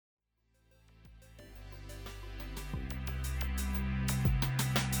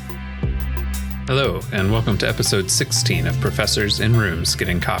Hello, and welcome to episode 16 of Professors in Rooms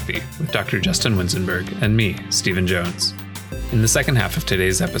Getting Coffee with Dr. Justin Winzenberg and me, Stephen Jones. In the second half of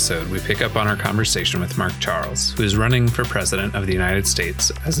today's episode, we pick up on our conversation with Mark Charles, who is running for President of the United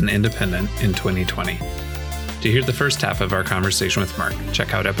States as an independent in 2020. To hear the first half of our conversation with Mark,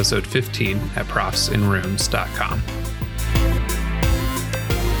 check out episode 15 at profsinrooms.com.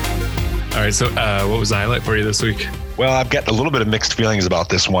 All right, so what was the highlight for you this week? Well, I've got a little bit of mixed feelings about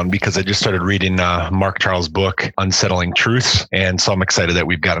this one because I just started reading Mark Charles' book, Unsettling Truths. And so I'm excited that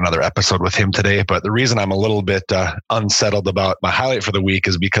we've got another episode with him today. But the reason I'm a little bit unsettled about my highlight for the week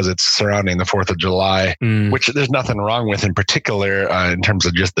is because it's surrounding the 4th of July, which there's nothing wrong with in particular in terms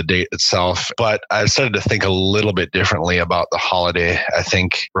of just the date itself. But I started to think a little bit differently about the holiday, I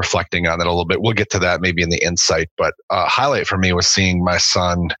think, reflecting on it a little bit. We'll get to that maybe in the insight. But a highlight for me was seeing my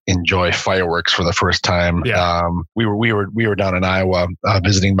son enjoy fireworks for the first time. Yeah. We were down in Iowa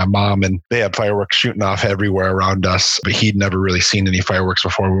visiting my mom, and they had fireworks shooting off everywhere around us. But he'd never really seen any fireworks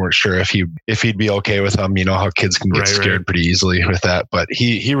before. We weren't sure if he'd be okay with them. You know how kids can get scared pretty easily with that. But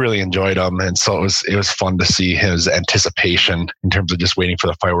he really enjoyed them, and so it was fun to see his anticipation in terms of just waiting for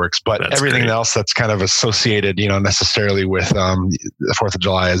the fireworks. But that's everything else that's kind of associated, necessarily with the 4th of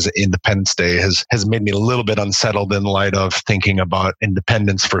July as Independence Day has made me a little bit unsettled in light of thinking about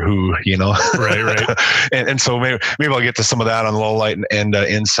independence for who, Right. and so maybe I'll get to some of that on low light and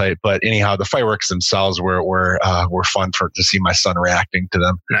insight. But anyhow, the fireworks themselves were fun to see my son reacting to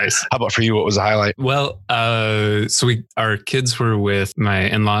them. Nice. How about for you? What was the highlight? Well, so our kids were with my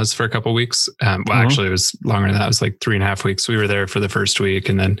in-laws for a couple of weeks. Actually, it was longer than that. It was like 3.5 weeks. We were there for the first week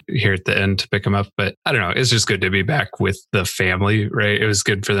and then here at the end to pick them up. But I don't know. It's just good to be back with the family, right? It was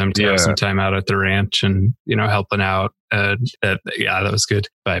good for them to have some time out at the ranch and, helping out. That was good.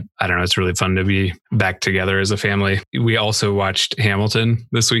 But I don't know. It's really fun to be back together as a family. We also watched Hamilton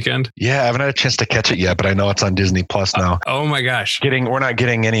this weekend. Yeah, I haven't had a chance to catch it yet, but I know it's on Disney Plus now. Oh my gosh! We're not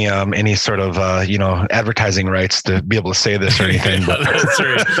getting any sort of advertising rights to be able to say this or anything. But. That's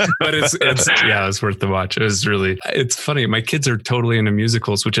right. But it's worth the watch. It's funny. My kids are totally into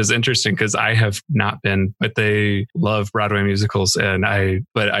musicals, which is interesting because I have not been, but they love Broadway musicals, and I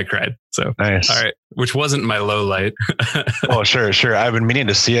cried. So nice. All right. Which wasn't my low light. Oh, sure. I've been meaning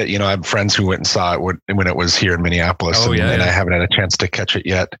to see it. I have friends who went and saw it when it was here in Minneapolis, and I haven't had a chance to catch it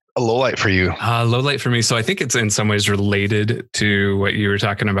yet. A low light for you? Low light for me. So I think it's in some ways related to what you were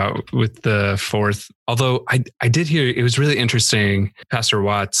talking about with the 4th. Although I did hear, it was really interesting. Pastor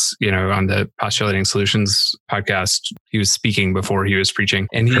Watts, on the Postulating Solutions podcast, he was speaking before he was preaching.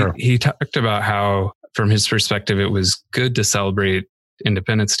 And he talked about how, from his perspective, it was good to celebrate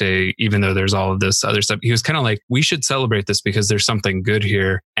Independence Day, even though there's all of this other stuff. He was kind of like, we should celebrate this because there's something good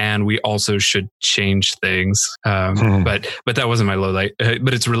here, and we also should change things. But that wasn't my low light.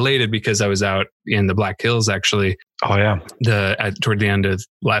 But it's related because I was out in the Black Hills actually. Oh yeah, toward the end of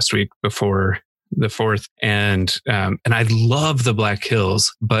last week before the 4th, and I love the Black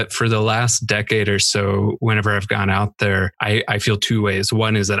Hills, but for the last decade or so, whenever I've gone out there, I feel two ways.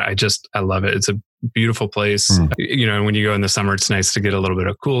 One is that I love it. It's a beautiful place. And when you go in the summer, it's nice to get a little bit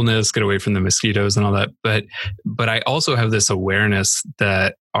of coolness, get away from the mosquitoes and all that. But I also have this awareness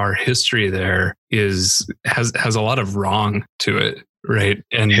that our history there has a lot of wrong to it, right?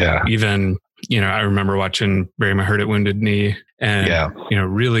 And even, I remember watching Bury My Hurt at Wounded Knee, and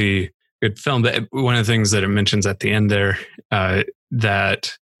really good film. But one of the things that it mentions at the end there,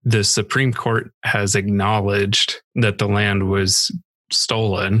 that the Supreme Court has acknowledged that the land was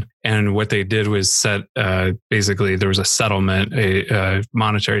stolen, and what they did was set basically there was a settlement, a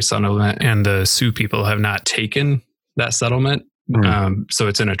monetary settlement, and the Sioux people have not taken that settlement. So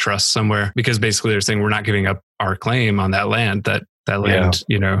it's in a trust somewhere, because basically they're saying we're not giving up our claim on that land, that land,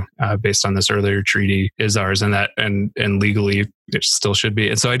 based on this earlier treaty, is ours, and and legally it still should be.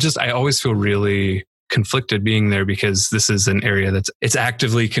 And so I always feel really conflicted being there, because this is an area it's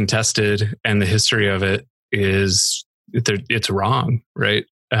actively contested, and the history of it is it's wrong, right?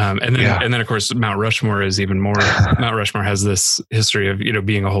 And then of course Mount Rushmore is even more. Mount Rushmore has this history of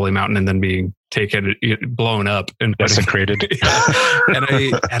being a holy mountain and then being blown up and desecrated. and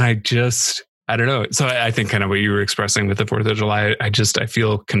I don't know. So I think kind of what you were expressing with the 4th of July, I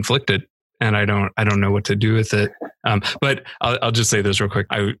feel conflicted, and I don't know what to do with it. But I'll just say this real quick.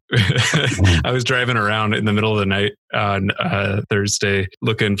 I was driving around in the middle of the night on Thursday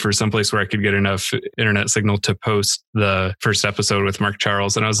looking for someplace where I could get enough internet signal to post the first episode with Mark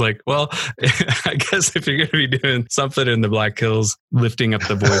Charles. And I was like, well, I guess if you're going to be doing something in the Black Hills, lifting up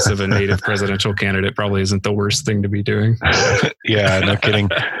the voice of a native presidential candidate probably isn't the worst thing to be doing. Yeah, no kidding.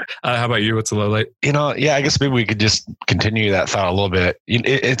 How about you? What's the low light? I guess maybe we could just continue that thought a little bit.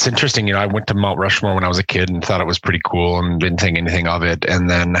 It's interesting. I went to Mount Rushmore when I was a kid and thought it was pretty cool and didn't think anything of it. And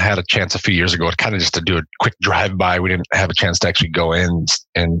then I had a chance a few years ago, kind of just to do a quick drive by. We didn't have a chance to actually go in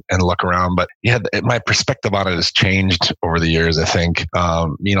and look around. But yeah, my perspective on it has changed over the years, I think.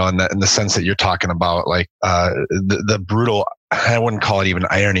 In the sense that you're talking about, like the brutal, I wouldn't call it even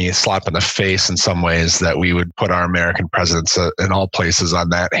irony, a slap in the face in some ways, that we would put our American presidents in all places on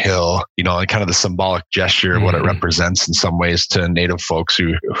that hill, and kind of the symbolic gesture of what it represents in some ways to Native folks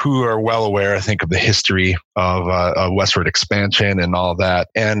who are well aware, I think, of the history of westward expansion and all that,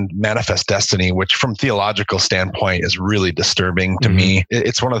 and manifest destiny, which from theological standpoint is really disturbing to me.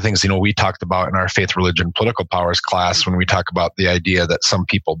 It's one of the things, we talked about in our faith, religion, political powers class, when we talk about the idea that some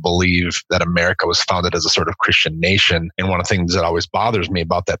people believe that America was founded as a sort of Christian nation. And one of the things that always bothers me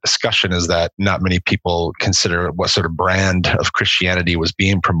about that discussion is that not many people consider what sort of brand of Christianity was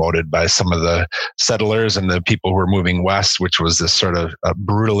being promoted by some of the settlers and the people who were moving west, which was this sort of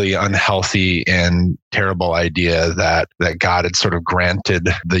brutally unhealthy and terrible idea that God had sort of granted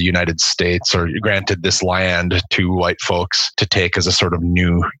the United States, or granted this land to white folks to take as a sort of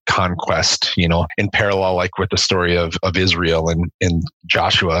new conquest, in parallel, like with the story of Israel and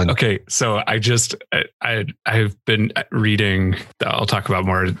Joshua. Okay. So I've been reading, I'll talk about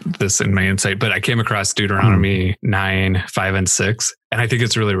more of this in my insight, but I came across Deuteronomy 9, 5, and 6. And I think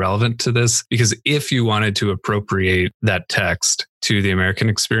it's really relevant to this, because if you wanted to appropriate that text to the American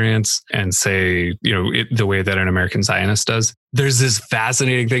experience and say, the way that an American Zionist does, there's this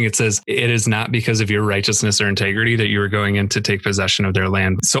fascinating thing. It says, it is not because of your righteousness or integrity that you are going in to take possession of their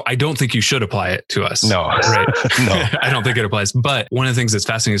land. So I don't think you should apply it to us. No, right? No, I don't think it applies. But one of the things that's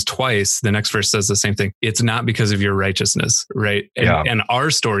fascinating is twice, the next verse says the same thing. It's not because of your righteousness, right? And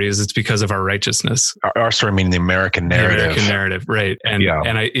our story is it's because of our righteousness. Our story meaning the American narrative. The American narrative, right? And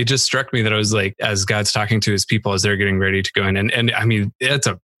it just struck me that I was like, as God's talking to his people as they're getting ready to go in, and I mean, it's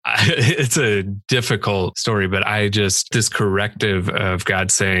a difficult story, but this corrective of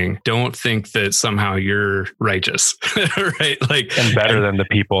God saying, don't think that somehow you're righteous, right? And better than the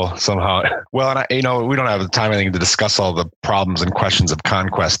people somehow. Well, and we don't have the time, I think, to discuss all the problems and questions of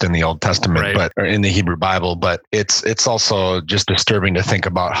conquest in the Old Testament, or in the Hebrew Bible, but it's also just disturbing to think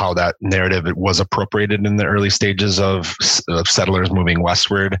about how that narrative was appropriated in the early stages of settlers moving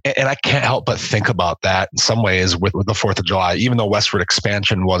westward. And I can't help but think about that in some ways with the 4th of July, even though westward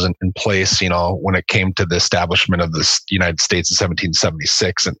expansion wasn't in place, when it came to the establishment of the United States in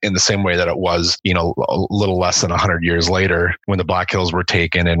 1776, and in the same way that it was, a little less than 100 years later when the Black Hills were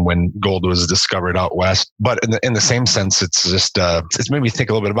taken and when gold was discovered out west. But in the same sense, it's just, it's made me think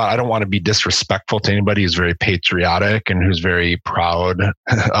a little bit about, I don't want to be disrespectful to anybody who's very patriotic and who's very proud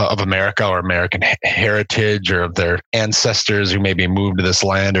of America or American heritage or of their ancestors who maybe moved to this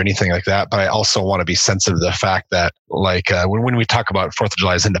land or anything like that. But I also want to be sensitive to the fact that, when we talk about 4th of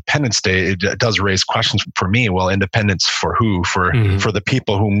July as Independence Day, it does raise questions for me. Well, independence for who? For the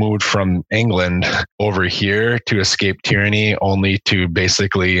people who moved from England over here to escape tyranny, only to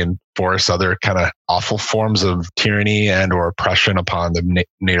basically enforce other kind of awful forms of tyranny and or oppression upon the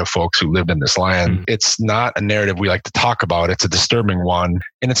Native folks who lived in this land. It's not a narrative we like to talk about. It's a disturbing one.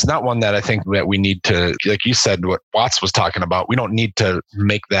 And it's not one that I think that we need to, like you said, what Watts was talking about, we don't need to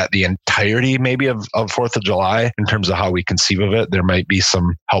make that the entirety maybe of 4th of July in terms of how we conceive of it. There might be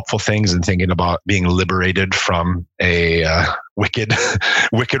some helpful things in thinking about being liberated from a wicked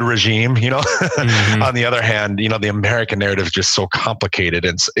regime, On the other hand, the American narrative is just so complicated,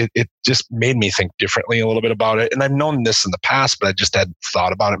 and it just made me think differently a little bit about it. And I've known this in the past, but I just hadn't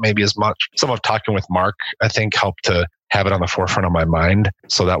thought about it maybe as much. Some of talking with Mark, I think, helped to have it on the forefront of my mind.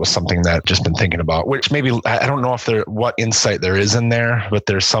 So that was something that I've just been thinking about, which maybe, I don't know what insight there is in there, but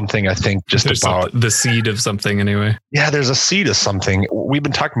there's something I think there's about the seed of something anyway. Yeah, there's a seed of something. We've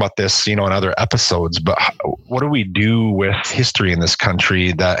been talking about this, in other episodes, but what do we do with history in this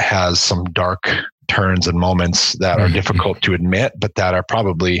country that has some dark turns and moments that are difficult to admit, but that are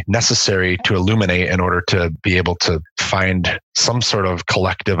probably necessary to illuminate in order to be able to find some sort of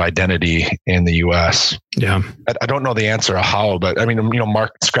collective identity in the U.S. Yeah. I don't know the answer of how, but I mean,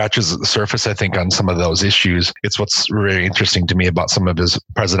 Mark scratches the surface, I think, on some of those issues. It's what's really interesting to me about some of his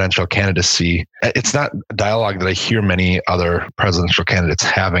presidential candidacy. It's not a dialogue that I hear many other presidential candidates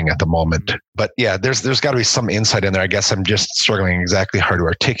having at the moment. But yeah, there's got to be some insight in there. I guess I'm just struggling exactly how to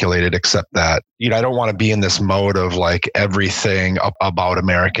articulate it, except that, I don't want to be in this mode of like everything about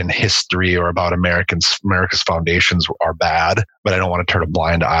American history or about America's foundations are bad, but I don't want to turn a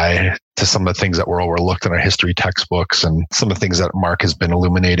blind eye to some of the things that were overlooked in our history textbooks and some of the things that Mark has been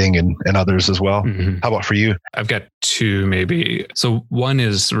illuminating and others as well. How about for you? I've got two maybe. So one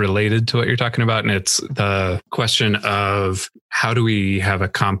is related to what you're talking about, and it's the question of how do we have a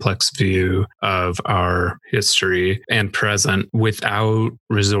complex view of our history and present without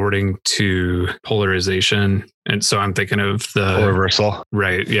resorting to polarization? And so I'm thinking of the reversal.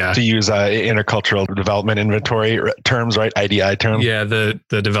 Right. Yeah. To use intercultural development inventory terms, right? IDI term. Yeah. The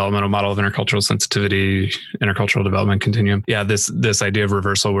developmental model of intercultural sensitivity, intercultural development continuum. Yeah. This idea of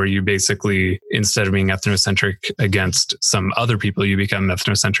reversal where you basically, instead of being ethnocentric against some other people, you become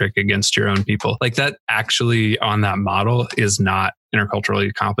ethnocentric against your own people. Like that actually on that model is not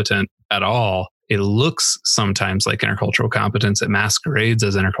interculturally competent at all. It looks sometimes like intercultural competence. It masquerades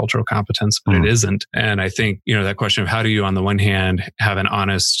as intercultural competence, but it isn't. And I think, that question of how do you, on the one hand, have an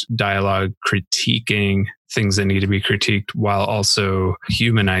honest dialogue critiquing things that need to be critiqued while also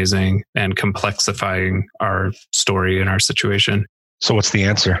humanizing and complexifying our story and our situation. So what's the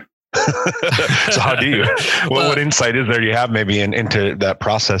answer? So how do you, what insight is there you have maybe into that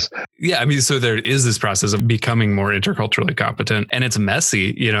process? Yeah. I mean, so there is this process of becoming more interculturally competent, and it's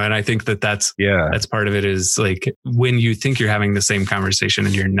messy, and I think that's part of it is like when you think you're having the same conversation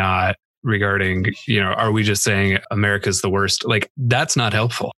and you're not, regarding, are we just saying America's the worst? Like that's not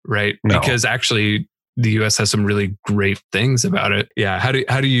helpful, right? No. Because actually the US has some really great things about it. Yeah. How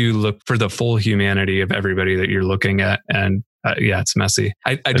do you look for the full humanity of everybody that you're looking at? And it's messy.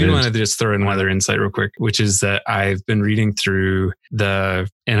 I do want to just throw in one other insight real quick, which is that I've been reading through the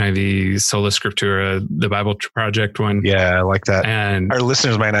NIV Sola Scriptura, the Bible Project one. Yeah, I like that. And our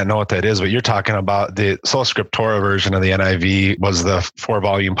listeners might not know what that is, but you're talking about the Sola Scriptura version of the NIV was the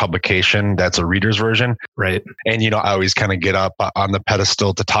 4-volume publication. That's a reader's version. Right. And, I always kind of get up on the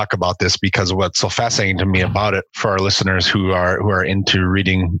pedestal to talk about this because what's so fascinating to me about it for our listeners who are into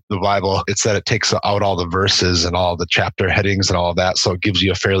reading the Bible, it's that it takes out all the verses and all the chapter headings and all of that. So it gives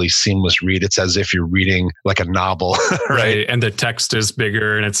you a fairly seamless read. It's as if you're reading like a novel, right? And the text is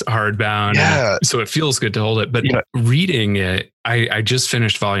bigger and it's hardbound. Yeah. So it feels good to hold it. But reading it, I just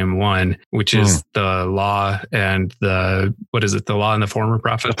finished volume 1, which is the law and the law and the former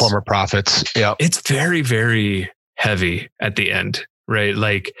prophets. The former prophets. Yeah. It's very, very heavy at the end. Right.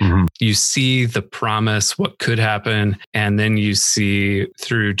 Like you see the promise, what could happen. And then you see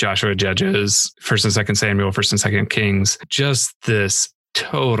through Joshua, Judges, 1st and 2nd Samuel, 1st and 2nd Kings, just this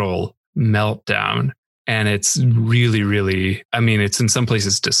total meltdown. And it's really, really, it's in some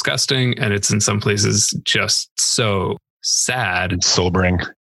places disgusting and it's in some places just so sad. It's sobering.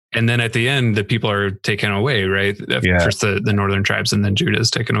 And then at the end, the people are taken away, right? First the northern tribes and then Judah is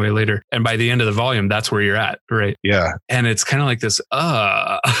taken away later. And by the end of the volume, that's where you're at, right? Yeah. And it's kind of like this,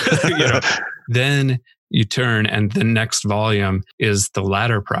 then you turn and the next volume is the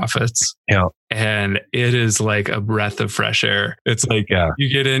latter prophets. Yeah. And it is like a breath of fresh air. It's like you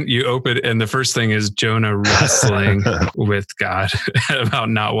get in, you open, and the first thing is Jonah wrestling with God about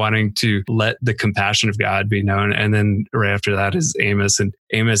not wanting to let the compassion of God be known. And then right after that is Amos. And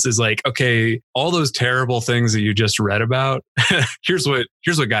Amos is like, okay, all those terrible things that you just read about, here's what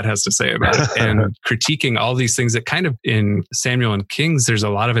God has to say about it. And critiquing all these things that kind of in Samuel and Kings, there's a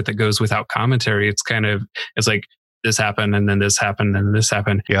lot of it that goes without commentary. It's like, this happened and then this happened and this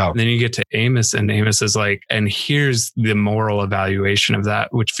happened. Yeah. And then you get to Amos and Amos is like, and here's the moral evaluation of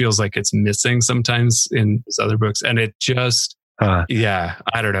that, which feels like it's missing sometimes in his other books. And it just, I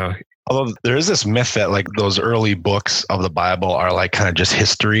don't know. Although there is this myth that like those early books of the Bible are like kind of just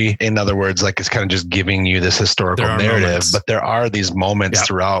history. In other words, like it's kind of just giving you this historical narrative, moments. But there are these moments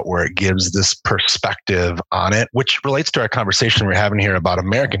throughout where it gives this perspective on it, which relates to our conversation we're having here about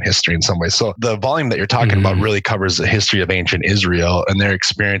American history in some ways. So the volume that you're talking about really covers the history of ancient Israel and their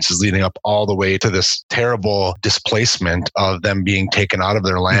experiences leading up all the way to this terrible displacement of them being taken out of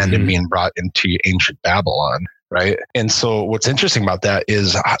their land and being brought into ancient Babylon. Right. And so what's interesting about that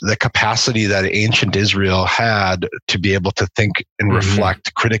is the capacity that ancient Israel had to be able to think and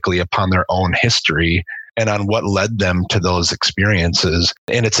reflect critically upon their own history and on what led them to those experiences.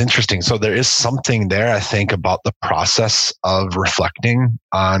 And it's interesting. So there is something there, I think, about the process of reflecting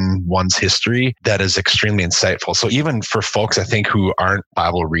on one's history that is extremely insightful. So even for folks, I think, who aren't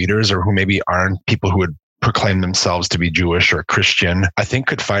Bible readers or who maybe aren't people who would proclaim themselves to be Jewish or Christian, I think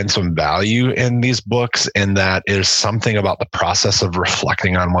could find some value in these books. And that is something about the process of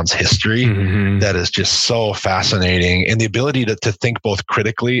reflecting on one's history that is just so fascinating. And the ability to think both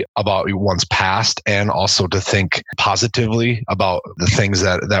critically about one's past and also to think positively about the things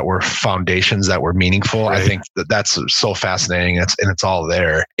that were foundations that were meaningful. Right. I think that's so fascinating. And it's all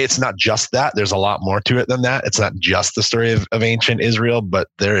there. It's not just that. There's a lot more to it than that. It's not just the story of ancient Israel, but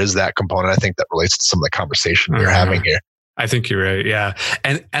there is that component, I think, that relates to some of the conversation we're having here. I think you're right. Yeah.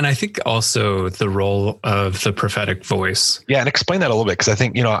 And I think also the role of the prophetic voice. Yeah. And explain that a little bit. Cause I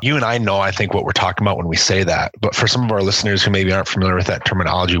think, you and I know, I think what we're talking about when we say that, but for some of our listeners who maybe aren't familiar with that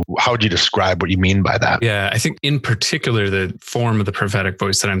terminology, how would you describe what you mean by that? Yeah. I think in particular, the form of the prophetic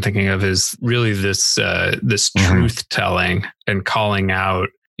voice that I'm thinking of is really this truth telling and calling out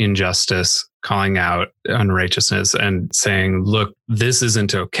injustice, calling out unrighteousness and saying, look, this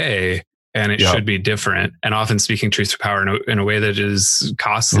isn't okay. And it should be different. And often speaking truth to power in a way that is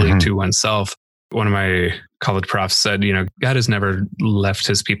costly to oneself. One of my college profs said, God has never left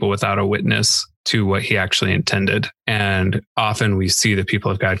his people without a witness to what he actually intended. And often we see the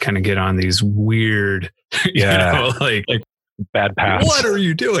people of God kind of get on these weird, like bad paths. What are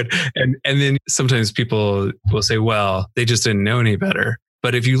you doing? And then sometimes people will say, well, they just didn't know any better.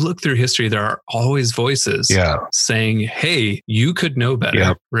 But if you look through history, there are always voices saying, hey, you could know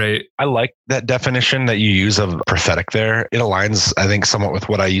better, right? I like that definition that you use of prophetic there. It aligns, I think, somewhat with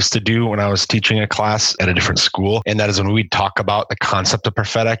what I used to do when I was teaching a class at a different school. And that is when we talk about the concept of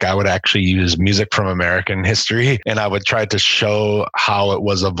prophetic, I would actually use music from American history. And I would try to show how it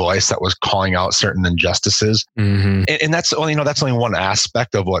was a voice that was calling out certain injustices. And that's only, that's only one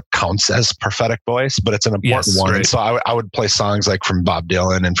aspect of what counts as prophetic voice, but it's an important one. Right. And so I would play songs like from Bob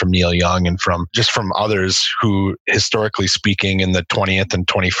Dylan and from Neil Young and from others who, historically speaking, in the 20th and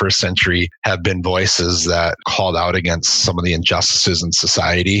 21st century have been voices that called out against some of the injustices in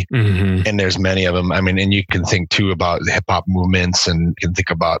society. And there's many of them. I mean, and you can think too about the hip hop movements, and you can think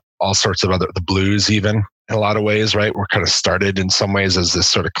about all sorts of the blues even in a lot of ways, right? We're kind of started in some ways as this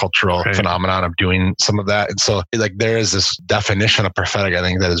sort of cultural phenomenon of doing some of that. And so like there is this definition of prophetic, I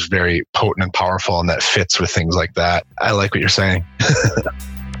think, that is very potent and powerful and that fits with things like that. I like what you're saying.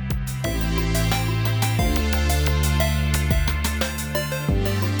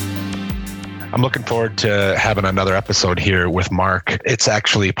 I'm looking forward to having another episode here with Mark. It's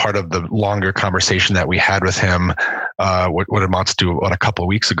actually part of the longer conversation that we had with him, what amounts to a couple of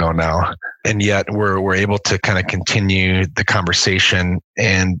weeks ago now. And yet we're able to kind of continue the conversation.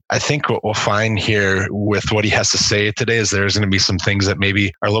 And I think what we'll find here with what he has to say today is there's going to be some things that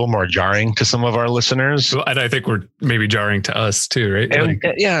maybe are a little more jarring to some of our listeners. Well, and I think we're maybe jarring to us too, right?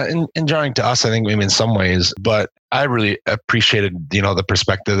 And jarring to us, I think, maybe in some ways. But I really appreciated, the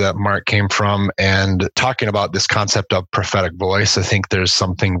perspective that Mark came from, and talking about this concept of prophetic voice. I think there's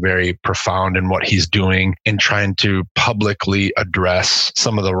something very profound in what he's doing in trying to publicly address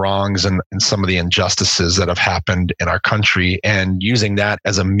some of the wrongs and some of the injustices that have happened in our country, and using that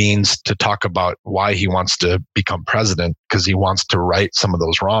as a means to talk about why he wants to become president, because he wants to right some of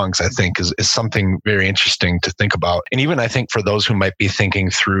those wrongs, I think is something very interesting to think about. And even I think for those who might be thinking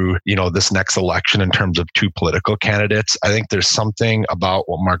through, this next election in terms of two political candidates, I think there's something about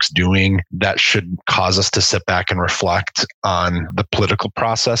what Mark's doing that should cause us to sit back and reflect on the political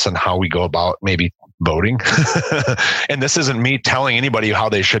process and how we go about maybe voting. And this isn't me telling anybody how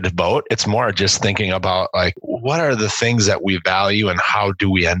they should vote. It's more just thinking about like, what are the things that we value and how do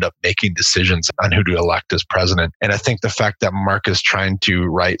we end up making decisions on who to elect as president? And I think the fact that Mark is trying to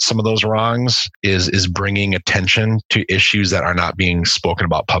right some of those wrongs is bringing attention to issues that are not being spoken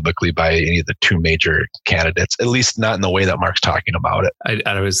about publicly by any of the two major candidates, at least not in the way that Mark's talking about it.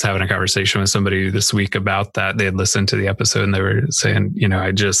 I was having a conversation with somebody this week about that. They had listened to the episode and they were saying,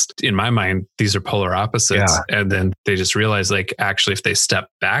 in my mind, these are polar opposites. Yeah. And then they just realized, like, actually, if they step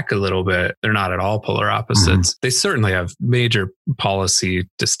back a little bit, they're not at all polar opposites. They certainly have major policy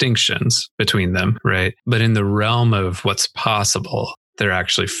distinctions between them, right? But in the realm of what's possible, they're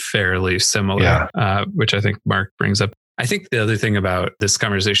actually fairly similar, which I think Mark brings up. I think the other thing about this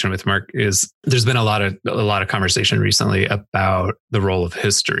conversation with Mark is there's been a lot of conversation recently about the role of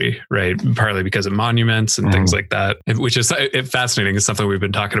history, right? Partly because of monuments and things like that, which is fascinating. It's something we've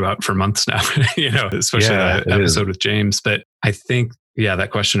been talking about for months now, especially that episode with James. But I think,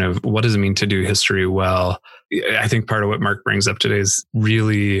 that question of what does it mean to do history well? I think part of what Mark brings up today is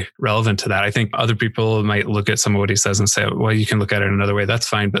really relevant to that. I think other people might look at some of what he says and say, well, you can look at it another way. That's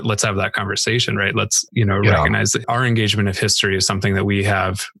fine, but let's have that conversation, right? Let's, recognize that our engagement of history is something that we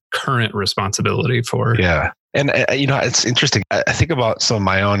have current responsibility for. Yeah. And, it's interesting. I think about some of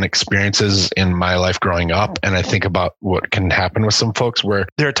my own experiences in my life growing up, and I think about what can happen with some folks where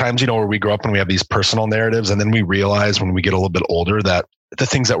there are times, where we grow up and we have these personal narratives, and then we realize when we get a little bit older that the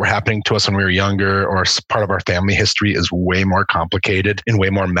things that were happening to us when we were younger or part of our family history is way more complicated and way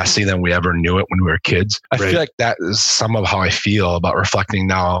more messy than we ever knew it when we were kids. I feel like that is some of how I feel about reflecting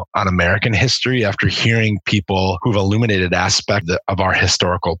now on American history after hearing people who've illuminated aspects of our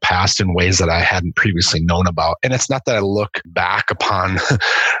historical past in ways that I hadn't previously known about. And it's not that I look back upon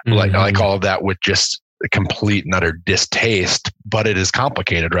like all of that with just complete and utter distaste, but it is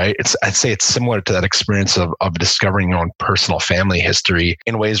complicated, right? I'd say it's similar to that experience of discovering your own personal family history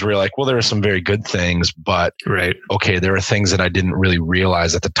in ways where you're like, well, there are some very good things, but okay, there are things that I didn't really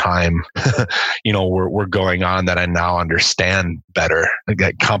realize at the time, were going on that I now understand better.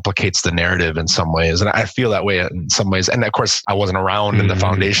 That complicates the narrative in some ways. And I feel that way in some ways. And of course, I wasn't around in the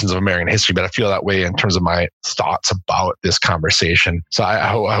foundations of American history, but I feel that way in terms of my thoughts about this conversation. So I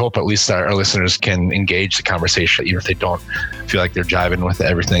hope at least our listeners can engage the conversation, even if they don't feel like they're jiving with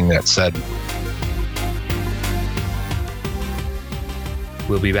everything that's said.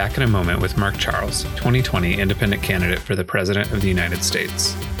 We'll be back in a moment with Mark Charles, 2020 independent candidate for the President of the United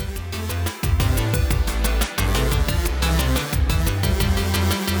States.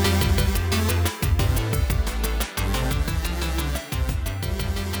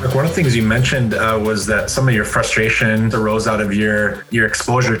 One of the things you mentioned was that some of your frustration arose out of your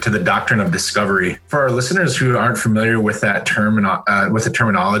exposure to the doctrine of discovery. For our listeners who aren't familiar with that with the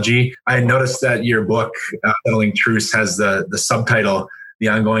terminology, I noticed that your book, Settling Truths, has the subtitle, The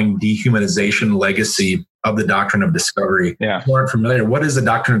Ongoing Dehumanization Legacy of the Doctrine of Discovery. Yeah. If you aren't familiar, what is the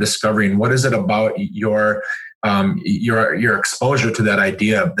doctrine of discovery, and what is it about your exposure to that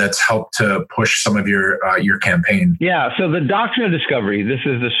idea that's helped to push some of your campaign? Yeah. So the doctrine of discovery, this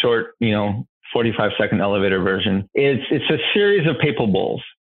is the short, 45-second elevator version. It's a series of papal bulls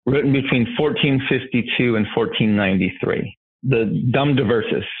written between 1452 and 1493. The Dum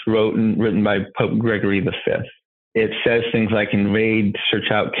Diversus, written by Pope Gregory V. It says things like invade,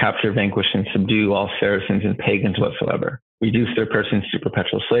 search out, capture, vanquish, and subdue all Saracens and pagans whatsoever. Reduce their persons to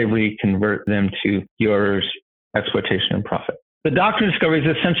perpetual slavery, convert them to yours, exploitation and profit. The doctrine of discovery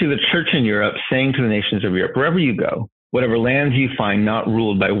is essentially the church in Europe saying to the nations of Europe, wherever you go, whatever lands you find not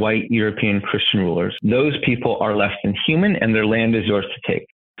ruled by white European Christian rulers, those people are less than human and their land is yours to take.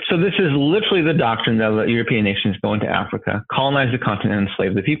 So this is literally the doctrine that the European nations go into Africa, colonize the continent, and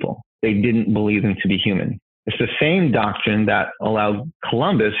enslave the people. They didn't believe them to be human. It's the same doctrine that allowed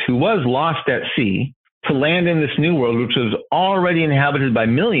Columbus, who was lost at sea, to land in this new world, which was already inhabited by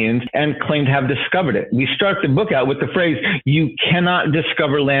millions, and claimed to have discovered it. We start the book out with the phrase, you cannot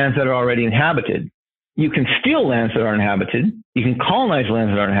discover lands that are already inhabited. You can steal lands that are inhabited. You can colonize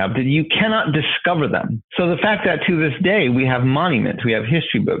lands that are inhabited. You cannot discover them. So the fact that to this day, we have monuments, we have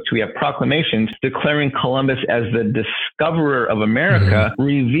history books, we have proclamations declaring Columbus as the discoverer of America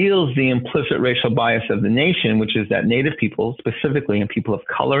reveals the implicit racial bias of the nation, which is that Native people specifically and people of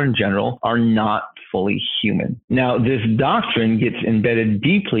color in general are not fully human. Now, this doctrine gets embedded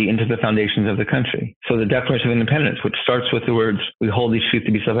deeply into the foundations of the country. So the Declaration of Independence, which starts with the words, we hold these truths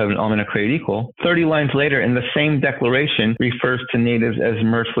to be self-evident, all men are created equal, 30 lines later in the same declaration refers to natives as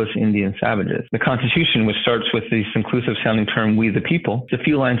merciless Indian savages. The Constitution, which starts with this inclusive sounding term, we the people, a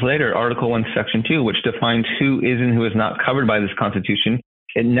few lines later, Article 1, Section 2, which defines who is and who is not covered by this Constitution.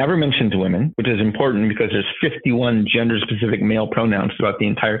 It never mentions women, which is important because there's 51 gender-specific male pronouns throughout the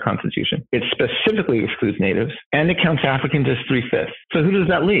entire Constitution. It specifically excludes natives, and it counts Africans as 3/5. So who does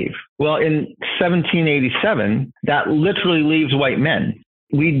that leave? Well, in 1787, that literally leaves white men.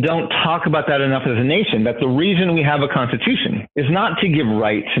 We don't talk about that enough as a nation, that the reason we have a constitution is not to give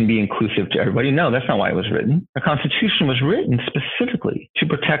rights and be inclusive to everybody. No, that's not why it was written. A constitution was written specifically to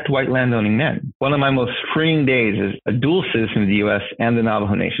protect white landowning men. One of my most freeing days as a dual citizen of the U.S. and the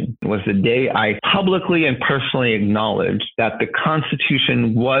Navajo Nation was the day I publicly and personally acknowledged that the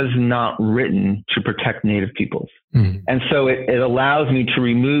Constitution was not written to protect Native peoples. And so it allows me to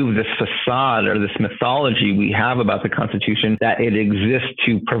remove this facade or this mythology we have about the Constitution that it exists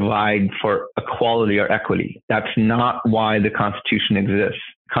to provide for equality or equity. That's not why the Constitution exists.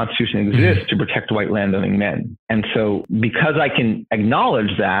 The Constitution exists to protect white landowning men. And so because I can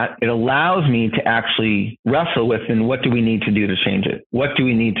acknowledge that, it allows me to actually wrestle with, and what do we need to do to change it? What do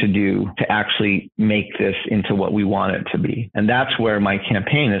we need to do to actually make this into what we want it to be? And that's where my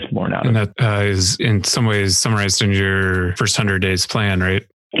campaign is born out of. And that is in some ways summarized in your first 100 days plan, right?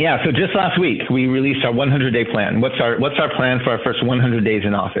 Yeah. So just last week, we released our 100-day plan. What's our plan for our first 100 days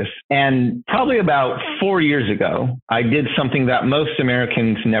in office? And probably about 4 years ago, I did something that most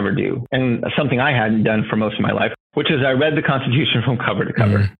Americans never do, and something I hadn't done for most of my life, which is I read the Constitution from cover to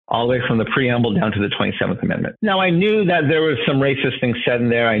cover, all the way from the preamble down to the 27th Amendment. Now, I knew that there was some racist things said in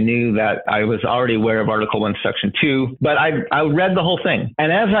there. I knew that I was already aware of Article 1, Section 2, but I read the whole thing.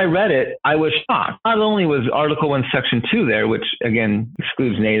 And as I read it, I was shocked. Not only was Article 1, Section 2 there, which again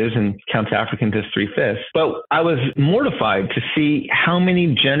excludes natives and counts Africans as 3/5, but I was mortified to see how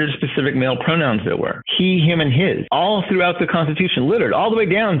many gender-specific male pronouns there were. He, him, and his, all throughout the Constitution, littered all the way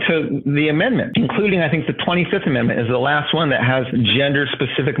down to the amendment, including, I think, the 25th Amendment, Amendment is the last one that has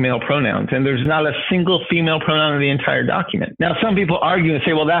gender-specific male pronouns, and there's not a single female pronoun in the entire document. Now, some people argue and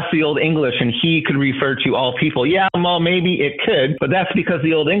say, well, that's the Old English, and he could refer to all people. Yeah, well, maybe it could, but that's because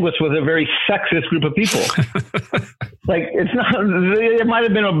the Old English was a very sexist group of people. Like, it's not, it might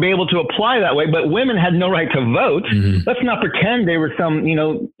have been able to apply that way, but women had no right to vote. Mm-hmm. Let's not pretend they were some,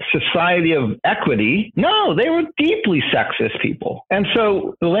 society of equity. No, they were deeply sexist people. And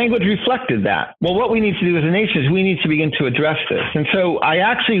so the language reflected that. Well, what we need to do as a nation is we need to begin to address this. And so I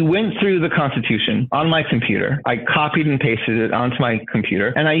actually went through the Constitution on my computer. I copied and pasted it onto my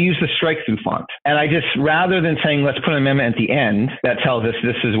computer, and I used the strike-through font. And I just, rather than saying, let's put an amendment at the end that tells us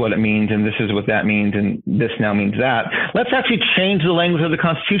this is what it means, and this is what that means, and this now means that, let's actually change the language of the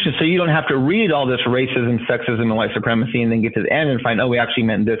Constitution so you don't have to read all this racism, sexism, and white supremacy and then get to the end and find, oh, we actually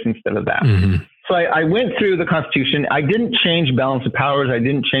meant this instead of that. Mm-hmm. So I went through the Constitution. I didn't change balance of powers. I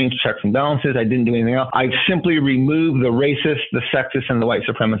didn't change checks and balances. I didn't do anything else. I simply removed the racist, the sexist, and the white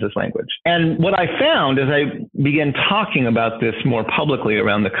supremacist language. And what I found as I began talking about this more publicly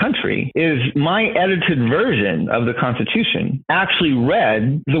around the country is my edited version of the Constitution actually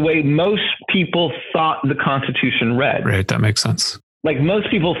read the way most people thought the Constitution read. Right. That makes sense. Like, most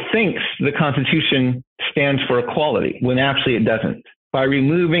people think the Constitution stands for equality when actually it doesn't. By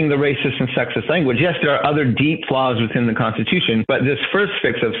removing the racist and sexist language, yes, there are other deep flaws within the Constitution, but this first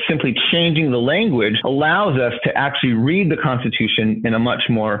fix of simply changing the language allows us to actually read the Constitution in a much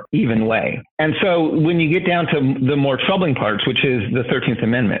more even way. And so when you get down to the more troubling parts, which is the 13th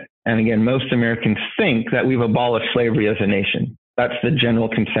Amendment, and again, most Americans think that we've abolished slavery as a nation. That's the general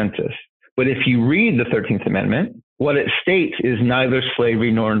consensus. But if you read the 13th Amendment, what it states is neither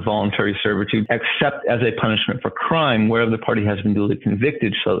slavery nor involuntary servitude, except as a punishment for crime, wherever the party has been duly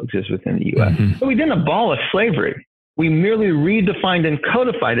convicted, shall exist within the U.S. Mm-hmm. But we didn't abolish slavery. We merely redefined and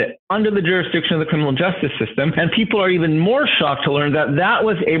codified it under the jurisdiction of the criminal justice system. And people are even more shocked to learn that that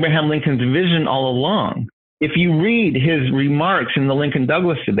was Abraham Lincoln's vision all along. If you read his remarks in the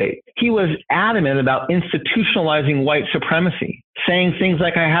Lincoln-Douglas debate, he was adamant about institutionalizing white supremacy, saying things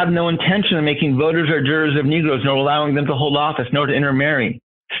like, I have no intention of making voters or jurors of Negroes, nor allowing them to hold office, nor to intermarry,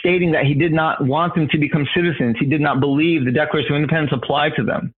 stating that he did not want them to become citizens. He did not believe the Declaration of Independence applied to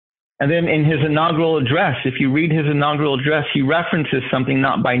them. And then in his inaugural address, if you read his inaugural address, he references something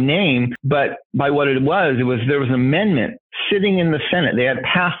not by name, but by what it was. There was an amendment sitting in the Senate. They had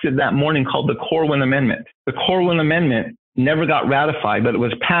passed it that morning called the Corwin Amendment. The Corwin Amendment never got ratified, but it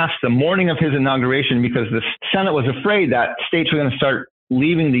was passed the morning of his inauguration because the Senate was afraid that states were going to start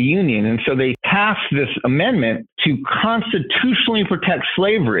leaving the Union. And so they passed this amendment to constitutionally protect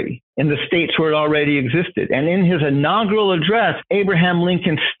slavery in the states where it already existed. And in his inaugural address, Abraham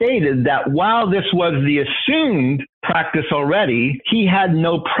Lincoln stated that while this was the assumed practice already, he had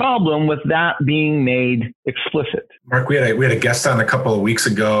no problem with that being made explicit. Mark, we had a guest on a couple of weeks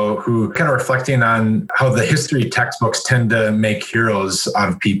ago who kind of reflecting on how the history textbooks tend to make heroes out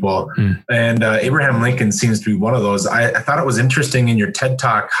of people. And Abraham Lincoln seems to be one of those. I thought it was interesting in your TED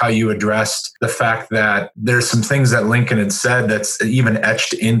Talk how you addressed the fact that there's some things that Lincoln had said that's even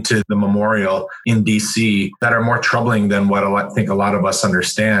etched into the memorial in DC that are more troubling than what I think a lot of us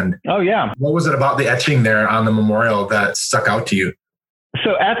understand. Oh, yeah. What was it about the etching there on the memorial that stuck out to you?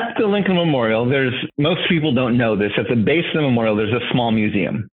 So at the Lincoln Memorial, most people don't know this. At the base of the memorial, there's a small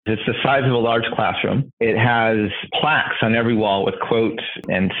museum. It's the size of a large classroom. It has plaques on every wall with quotes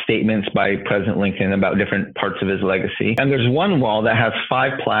and statements by President Lincoln about different parts of his legacy. And there's one wall that has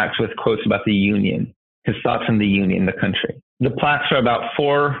 5 plaques with quotes about the Union, his thoughts on the Union, the country. The plaques are about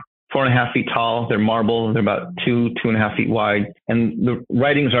 4.5 feet tall. They're marble. They're about 2.5 feet wide. And the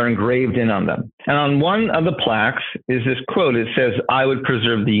writings are engraved in on them. And on one of the plaques is this quote. It says, I would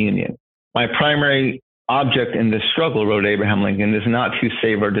preserve the Union. My primary object in this struggle, wrote Abraham Lincoln, is not to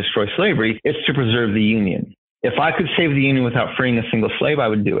save or destroy slavery. It's to preserve the Union. If I could save the Union without freeing a single slave, I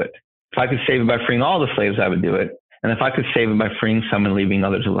would do it. If I could save it by freeing all the slaves, I would do it. And if I could save it by freeing some and leaving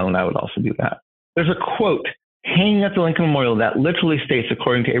others alone, I would also do that. There's a quote hanging at the Lincoln Memorial that literally states,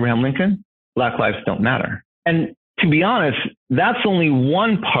 according to Abraham Lincoln, Black lives don't matter. And to be honest, that's only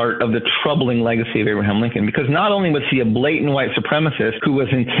one part of the troubling legacy of Abraham Lincoln, because not only was he a blatant white supremacist who was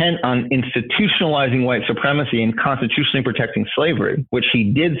intent on institutionalizing white supremacy and constitutionally protecting slavery, which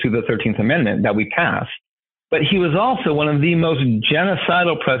he did through the 13th Amendment that we passed, but he was also one of the most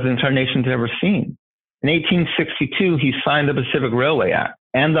genocidal presidents our nation's ever seen. In 1862, he signed the Pacific Railway Act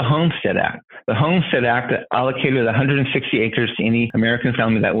and the Homestead Act. The Homestead Act allocated 160 acres to any American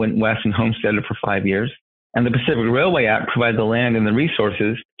family that went west and homesteaded for 5 years. And the Pacific Railway Act provided the land and the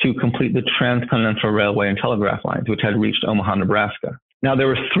resources to complete the transcontinental railway and telegraph lines, which had reached Omaha, Nebraska. Now, there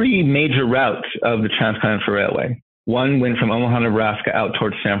were three major routes of the Transcontinental Railway. One went from Omaha, Nebraska out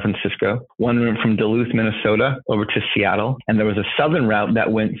towards San Francisco. One went from Duluth, Minnesota over to Seattle. And there was a southern route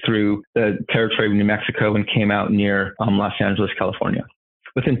that went through the territory of New Mexico and came out near Los Angeles, California.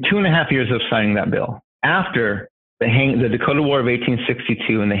 Within 2.5 years of signing that bill, after the Dakota War of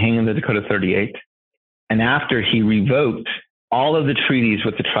 1862 and the hanging of the Dakota 38, and after he revoked all of the treaties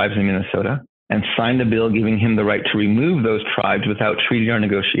with the tribes in Minnesota and signed a bill giving him the right to remove those tribes without treaty or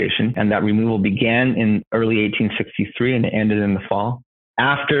negotiation. And that removal began in early 1863 and ended in the fall.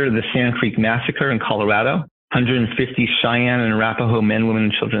 After the Sand Creek Massacre in Colorado, 150 Cheyenne and Arapaho men, women,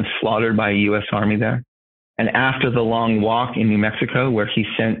 and children slaughtered by a U.S. Army there. And after the Long Walk in New Mexico, where he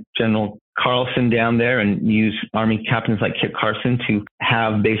sent General Carlson down there and used Army captains like Kit Carson to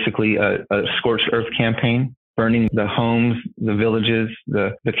have basically a scorched earth campaign, burning the homes, the villages,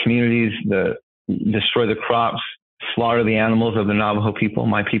 the communities, destroy the crops, slaughter the animals of the Navajo people,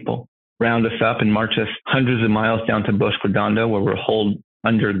 my people, round us up and march us hundreds of miles down to Bosque Redondo, where we're held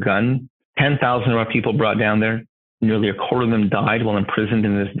under gun. 10,000 of our people brought down there. Nearly a quarter of them died while imprisoned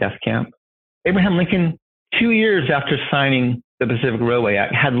in this death camp. Abraham Lincoln, 2 years after signing the Pacific Railway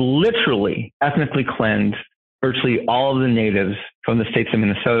Act, had literally ethnically cleansed virtually all of the natives from the states of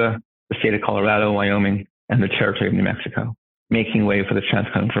Minnesota, the state of Colorado, Wyoming, and the territory of New Mexico, making way for the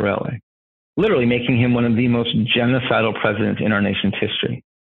Transcontinental Railway, literally making him one of the most genocidal presidents in our nation's history.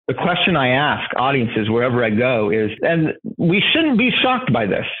 The question I ask audiences wherever I go is, and we shouldn't be shocked by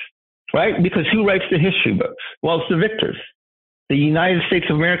this, right? Because who writes the history books? Well, it's the victors. The United States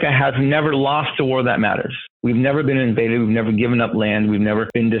of America has never lost a war that matters. We've never been invaded. We've never given up land. We've never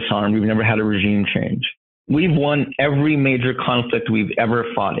been disarmed. We've never had a regime change. We've won every major conflict we've ever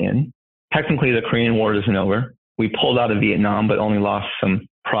fought in. Technically, the Korean War isn't over. We pulled out of Vietnam, but only lost some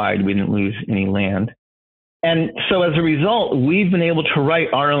pride. We didn't lose any land. And so as a result, we've been able to write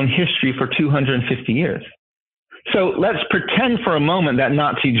our own history for 250 years. So let's pretend for a moment that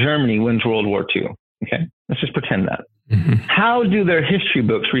Nazi Germany wins World War II. Okay, let's just pretend that. Mm-hmm. How do their history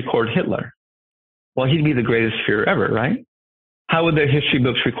books record Hitler? Well, he'd be the greatest Führer ever, right? How would their history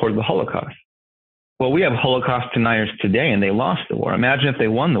books record the Holocaust? Well, we have Holocaust deniers today, and they lost the war. Imagine if they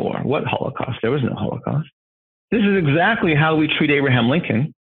won the war. What Holocaust? There was no Holocaust. This is exactly how we treat Abraham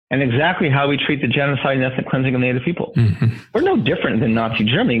Lincoln and exactly how we treat the genocide and ethnic cleansing of Native people. Mm-hmm. We're no different than Nazi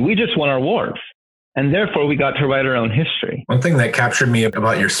Germany. We just won our wars. And therefore, we got to write our own history. One thing that captured me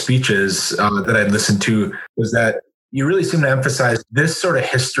about your speeches that I'd listened to was that you really seem to emphasize this sort of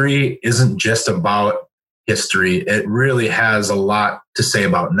history isn't just about history. It really has a lot to say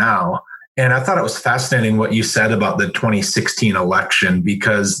about now. And I thought it was fascinating what you said about the 2016 election,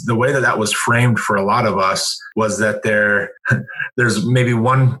 because the way that that was framed for a lot of us was that there's maybe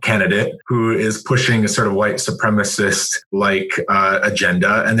one candidate who is pushing a sort of white supremacist like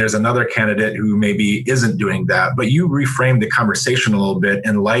agenda, and there's another candidate who maybe isn't doing that. But you reframed the conversation a little bit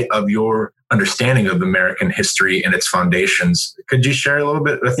in light of your understanding of American history and its foundations. Could you share a little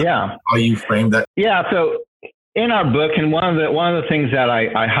bit with how you framed that? Yeah. So in our book, and one of the things that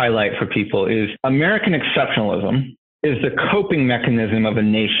I highlight for people is American exceptionalism is the coping mechanism of a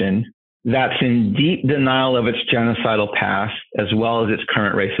nation that's in deep denial of its genocidal past as well as its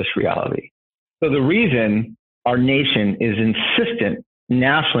current racist reality. So the reason our nation is insistent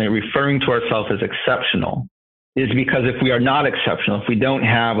nationally referring to ourselves as exceptional is because if we are not exceptional, if we don't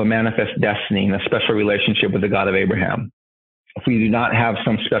have a manifest destiny and a special relationship with the God of Abraham, if we do not have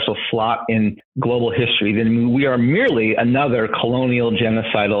some special slot in global history, then we are merely another colonial,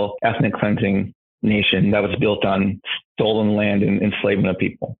 genocidal, ethnic cleansing nation that was built on stolen land and enslavement of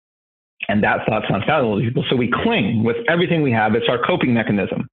people. And that thought's unfathomable to people. So we cling with everything we have. It's our coping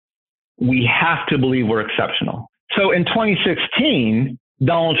mechanism. We have to believe we're exceptional. So in 2016,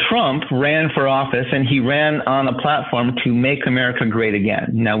 Donald Trump ran for office, and he ran on a platform to make America great again.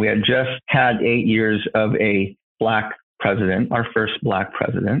 Now, we had just had 8 years of a black president, our first black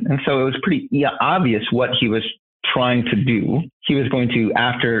president. And so it was pretty obvious what he was trying to do. He was going to,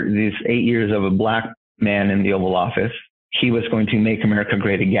 after these 8 years of a black man in the Oval Office, he was going to make America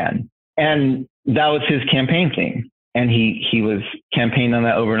great again. And that was his campaign theme. And he was campaigning on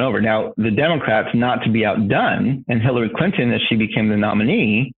that over and over. Now, the Democrats, not to be outdone, and Hillary Clinton, as she became the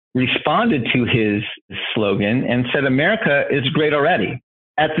nominee, responded to his slogan and said, America is great already.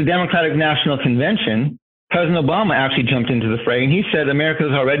 At the Democratic National Convention, President Obama actually jumped into the fray, and he said, America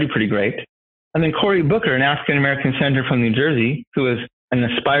is already pretty great. And then Cory Booker, an African-American senator from New Jersey, who is an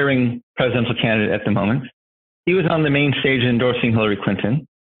aspiring presidential candidate at the moment, he was on the main stage endorsing Hillary Clinton.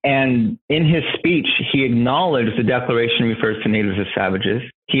 And in his speech, he acknowledged the Declaration refers to natives as savages.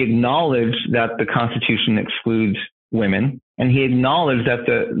 He acknowledged that the Constitution excludes women, and he acknowledged that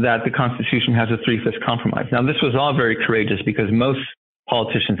the Constitution has a 3/5 compromise. Now, this was all very courageous because most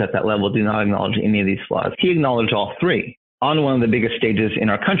politicians at that level do not acknowledge any of these flaws. He acknowledged all three on one of the biggest stages in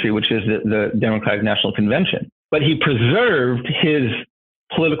our country, which is the Democratic National Convention. But he preserved his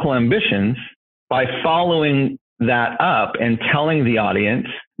political ambitions by following that up and telling the audience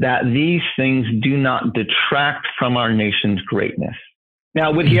that these things do not detract from our nation's greatness.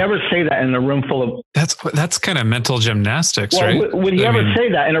 Now, would he ever say that in a room full of... That's kind of mental gymnastics, right? Would he ever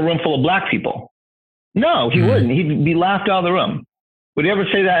say that in a room full of black people? No, he wouldn't. He'd be laughed out of the room. Would he ever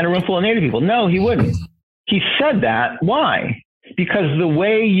say that in a room full of Native people? No, he wouldn't. He said that. Why? Because the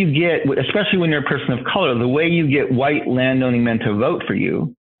way you get, especially when you're a person of color, the way you get white landowning men to vote for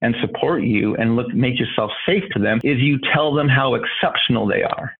you and support you and make yourself safe to them is you tell them how exceptional they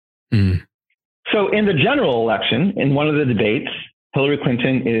are. So in the general election, in one of the debates, Hillary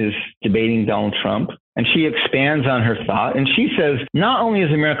Clinton is debating Donald Trump, and she expands on her thought. And she says, not only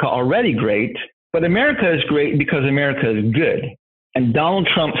is America already great, but America is great because America is good. And Donald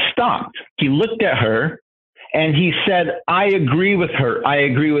Trump stopped. He looked at her and he said, I agree with her. I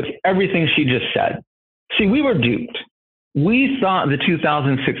agree with everything she just said. See, we were duped. We thought the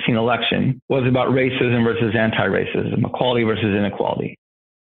 2016 election was about racism versus anti-racism, equality versus inequality.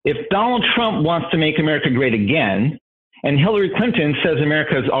 If Donald Trump wants to make America great again, and Hillary Clinton says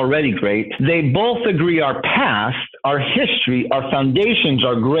America is already great, they both agree our past, our history, our foundations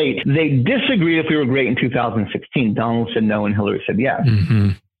are great. They disagreed if we were great in 2016. Donald said no and Hillary said yes.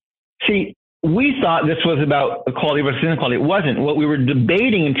 See, we thought this was about equality versus inequality. It wasn't. What we were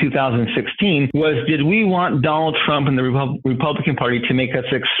debating in 2016 was, did we want Donald Trump and the Republican Party to make us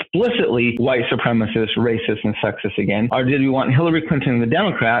explicitly white supremacists, racist, and sexist again? Or did we want Hillary Clinton and the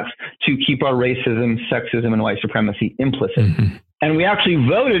Democrats to keep our racism, sexism, and white supremacy implicit? And we actually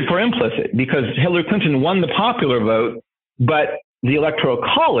voted for implicit because Hillary Clinton won the popular vote, but the Electoral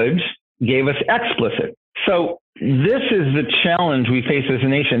College gave us explicit. So this is the challenge we face as a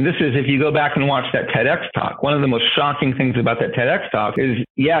nation. This is, if you go back and watch that TEDx talk, one of the most shocking things about that TEDx talk is,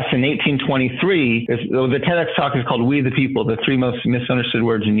 yes, in 1823, the TEDx talk is called We the People, the three most misunderstood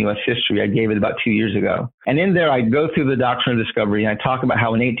words in U.S. history. I gave it about 2 years ago. And in there, I go through the Doctrine of Discovery, and I talk about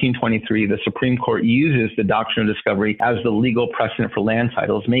how in 1823, the Supreme Court uses the Doctrine of Discovery as the legal precedent for land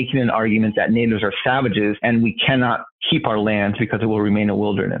titles, making an argument that natives are savages and we cannot keep our lands because it will remain a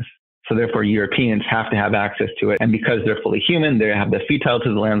wilderness. So therefore, Europeans have to have access to it. And because they're fully human, they have the fee title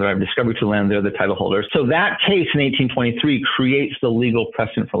to the land, they have discovery to the land, they're the title holders. So that case in 1823 creates the legal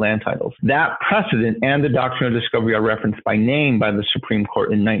precedent for land titles. That precedent and the Doctrine of Discovery are referenced by name by the Supreme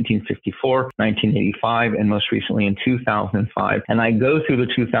Court in 1954, 1985, and most recently in 2005. And I go through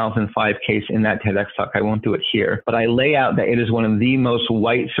the 2005 case in that TEDx talk. I won't do it here, but I lay out that it is one of the most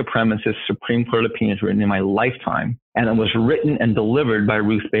white supremacist Supreme Court opinions written in my lifetime. And it was written and delivered by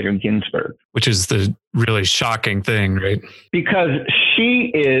Ruth Bader Ginsburg. Which is the really shocking thing, right? Because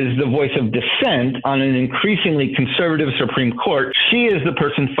she is the voice of dissent on an increasingly conservative Supreme Court. She is the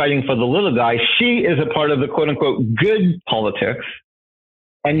person fighting for the little guy. She is a part of the quote unquote good politics.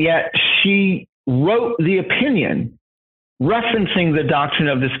 And yet she wrote the opinion referencing the Doctrine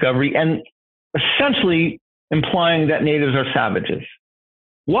of Discovery and essentially implying that natives are savages.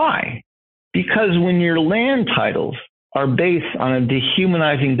 Why? Because when your land titles are based on a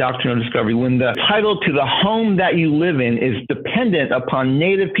dehumanizing Doctrine of Discovery, when the title to the home that you live in is dependent upon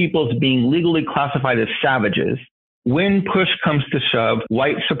native peoples being legally classified as savages, when push comes to shove,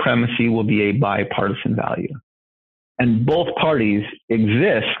 white supremacy will be a bipartisan value. And both parties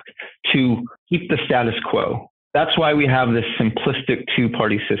exist to keep the status quo. That's why we have this simplistic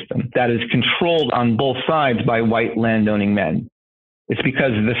two-party system that is controlled on both sides by white landowning men. It's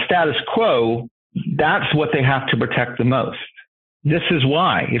because the status quo, that's what they have to protect the most. This is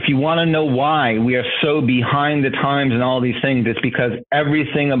why. If you want to know why we are so behind the times and all these things, it's because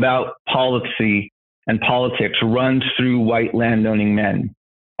everything about policy and politics runs through white landowning men.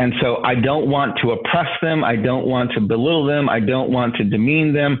 And so I don't want to oppress them. I don't want to belittle them. I don't want to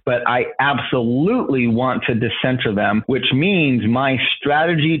demean them, but I absolutely want to decenter them, which means my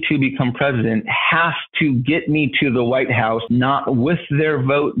strategy to become president has to get me to the White House, not with their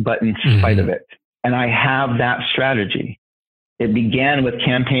vote, but in spite of it. And I have that strategy. It began with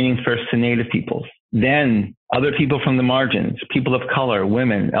campaigning first to Native peoples, then other people from the margins, people of color,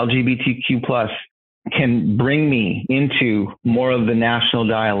 women, LGBTQ+, can bring me into more of the national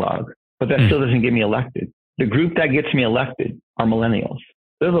dialogue, but that still doesn't get me elected. The group that gets me elected are millennials.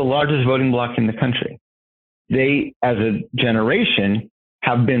 They're the largest voting bloc in the country. They, as a generation,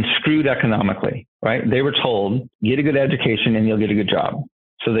 have been screwed economically, right? They were told, get a good education and you'll get a good job.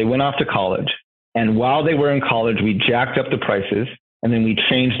 So they went off to college. And while they were in college, we jacked up the prices, and then we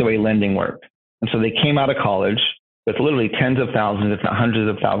changed the way lending worked. And so they came out of college with literally tens of thousands, if not hundreds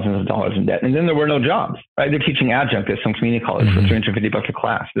of thousands of dollars in debt. And then there were no jobs, right? They're teaching adjunct at some community college for $350 a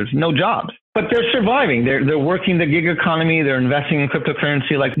class. There's no jobs, but they're surviving. They're working the gig economy. They're investing in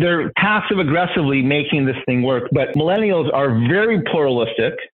cryptocurrency. Like, they're passive aggressively making this thing work. But millennials are very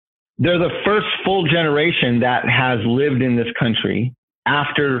pluralistic. They're the first full generation that has lived in this country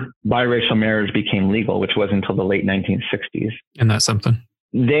after biracial marriage became legal, which wasn't until the late 1960s. And that's something.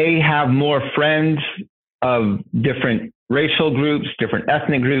 They have more friends of different racial groups, different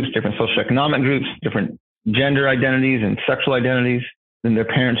ethnic groups, different socioeconomic groups, different gender identities and sexual identities than their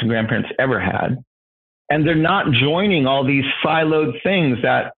parents and grandparents ever had. And they're not joining all these siloed things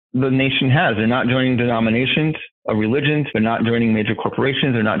that the nation has. They're not joining denominations of religions. They're not joining major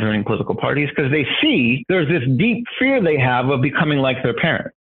corporations. They're not joining political parties because they see there's this deep fear they have of becoming like their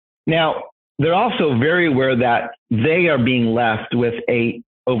parents. Now, they're also very aware that they are being left with a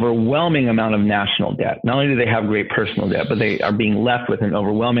overwhelming amount of national debt. Not only do they have great personal debt, but they are being left with an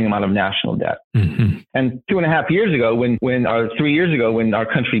overwhelming amount of national debt. And 2.5 years ago, when 3 years ago, when our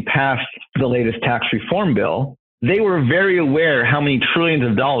country passed the latest tax reform bill, they were very aware how many trillions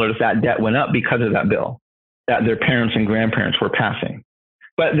of dollars that debt went up because of that bill that their parents and grandparents were passing.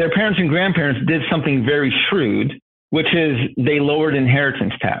 But their parents and grandparents did something very shrewd, which is they lowered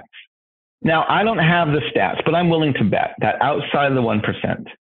inheritance tax. Now, I don't have the stats, but I'm willing to bet that outside of the 1%,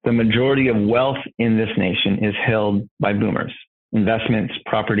 the majority of wealth in this nation is held by boomers. Investments,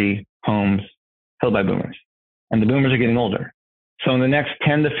 property, homes, held by boomers. And the boomers are getting older. So in the next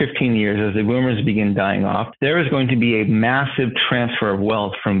 10 to 15 years, as the boomers begin dying off, there is going to be a massive transfer of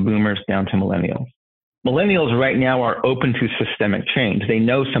wealth from boomers down to millennials. Millennials right now are open to systemic change. They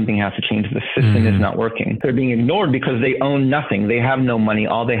know something has to change. The system is not working. They're being ignored because they own nothing. They have no money.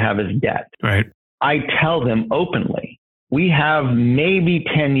 All they have is debt. Right. I tell them openly, we have maybe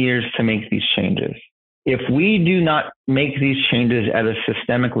 10 years to make these changes. If we do not make these changes at a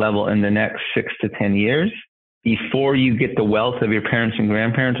systemic level in the next 6 to 10 years, before you get the wealth of your parents and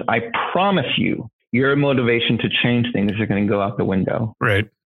grandparents, I promise you, your motivation to change things is going to go out the window. Right.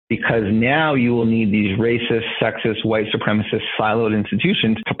 Because now you will need these racist, sexist, white supremacist, siloed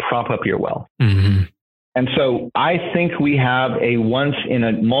institutions to prop up your wealth. And so I think we have a once in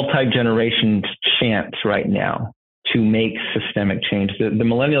a multi-generation chance right now to make systemic change. The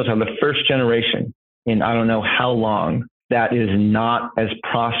millennials are the first generation in I don't know how long that is not as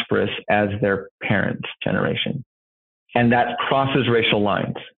prosperous as their parents' generation. And that crosses racial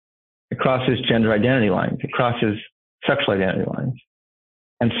lines. It crosses gender identity lines. It crosses sexual identity lines.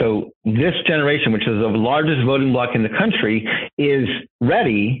 And so this generation, which is the largest voting bloc in the country, is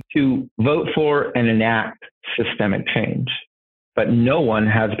ready to vote for and enact systemic change. But no one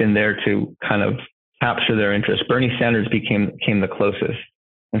has been there to kind of capture their interest. Bernie Sanders came the closest.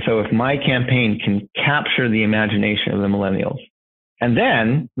 And so if my campaign can capture the imagination of the millennials, and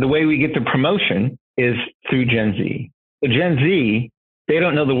then the way we get the promotion is through Gen Z. The Gen Z, they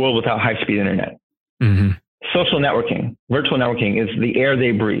don't know the world without high-speed internet. Social networking, virtual networking is the air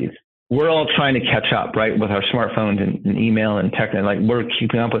they breathe. We're all trying to catch up, right, with our smartphones and email and tech, and like we're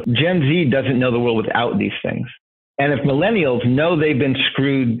keeping up with. Gen Z doesn't know the world without these things. And if millennials know they've been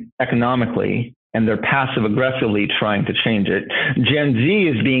screwed economically and they're passive aggressively trying to change it, Gen Z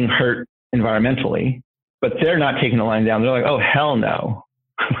is being hurt environmentally, but they're not taking the line down. They're like, oh, hell no.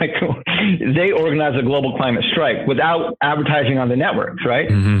 Like they organize a global climate strike without advertising on the networks, right?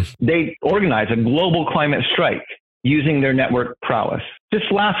 They organize a global climate strike using their network prowess.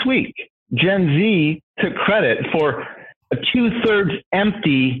 Just last week, Gen Z took credit for a 2/3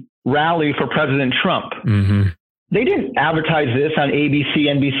 empty rally for President Trump. They didn't advertise this on ABC,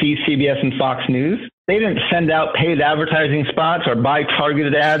 NBC, CBS, and Fox News. They didn't send out paid advertising spots or buy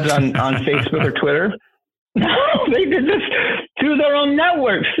targeted ads on Facebook or Twitter. No, they did this through their own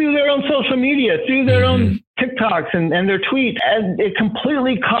networks, through their own social media, through their own TikToks and their tweets. And it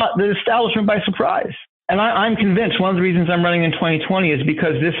completely caught the establishment by surprise. And I'm convinced one of the reasons I'm running in 2020 is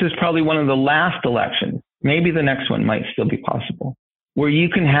because this is probably one of the last elections. Maybe the next one might still be possible, where you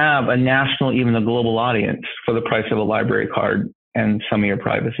can have a national, even a global audience for the price of a library card and some of your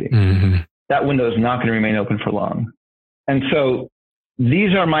privacy. That window is not going to remain open for long. And so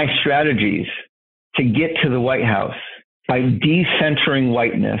these are my strategies to get to the White House by decentering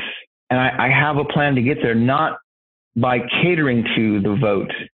whiteness. And I have a plan to get there, not by catering to the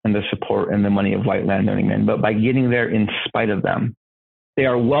vote and the support and the money of white landowning men, but by getting there in spite of them. They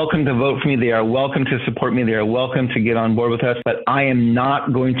are welcome to vote for me. They are welcome to support me. They are welcome to get on board with us. But I am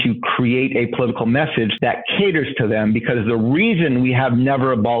not going to create a political message that caters to them, because the reason we have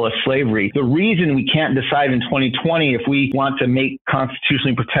never abolished slavery, the reason we can't decide in 2020 if we want to make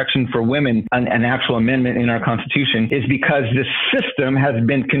constitutionally protection for women an actual amendment in our Constitution, is because this system has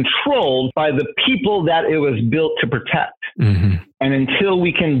been controlled by the people that it was built to protect. Mm-hmm. And until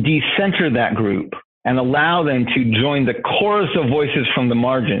we can decenter that group and allow them to join the chorus of voices from the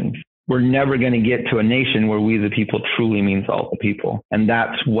margins, we're never going to get to a nation where we the people truly means all the people. And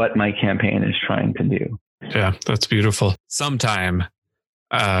that's what my campaign is trying to do. Yeah, that's beautiful. Sometime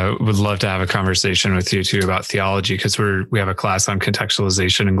would love to have a conversation with you too about theology, because we have a class on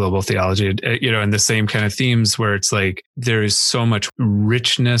contextualization and global theology, and the same kind of themes where it's like there is so much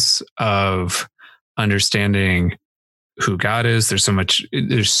richness of understanding who God is. There's so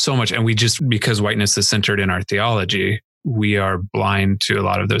much, and we just, because whiteness is centered in our theology, we are blind to a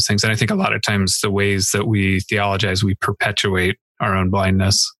lot of those things. And I think a lot of times the ways that we theologize, we perpetuate our own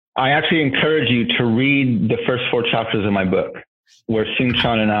blindness. I actually encourage you to read the first 4 chapters of my book, where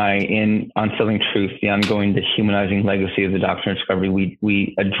Soong-Chan and I, in Unsettling Truth, the ongoing dehumanizing legacy of the Doctrine of Discovery,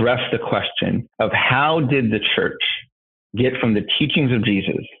 we address the question of how did the church get from the teachings of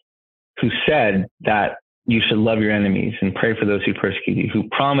Jesus, who said that you should love your enemies and pray for those who persecute you, who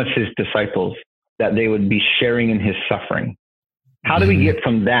promised his disciples that they would be sharing in his suffering. How do we get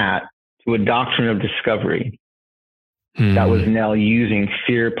from that to a doctrine of discovery that was now using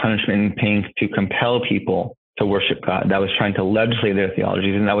fear, punishment, and pain to compel people to worship God, that was trying to legislate their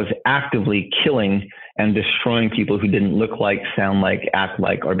theologies, and that was actively killing and destroying people who didn't look like, sound like, act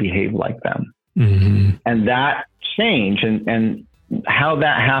like, or behave like them? Mm-hmm. And that change and how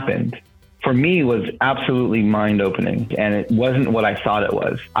that happened, for me, was absolutely mind-opening, and it wasn't what I thought it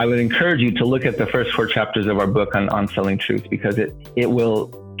was. I would encourage you to look at the first 4 chapters of our book on Unsettling Truth, because it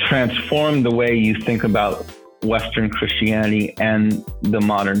will transform the way you think about Western Christianity and the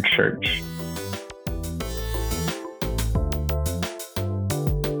modern church.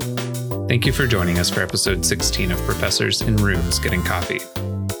 Thank you for joining us for episode 16 of Professors in Rooms Getting Coffee.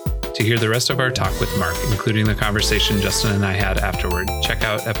 To hear the rest of our talk with Mark, including the conversation Justin and I had afterward, check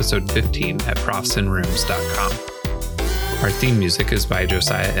out episode 15 at profsinrooms.com. Our theme music is by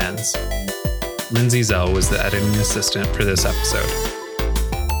Josiah Enns. Lindsay Zell was the editing assistant for this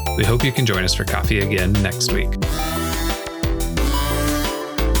episode. We hope you can join us for coffee again next week.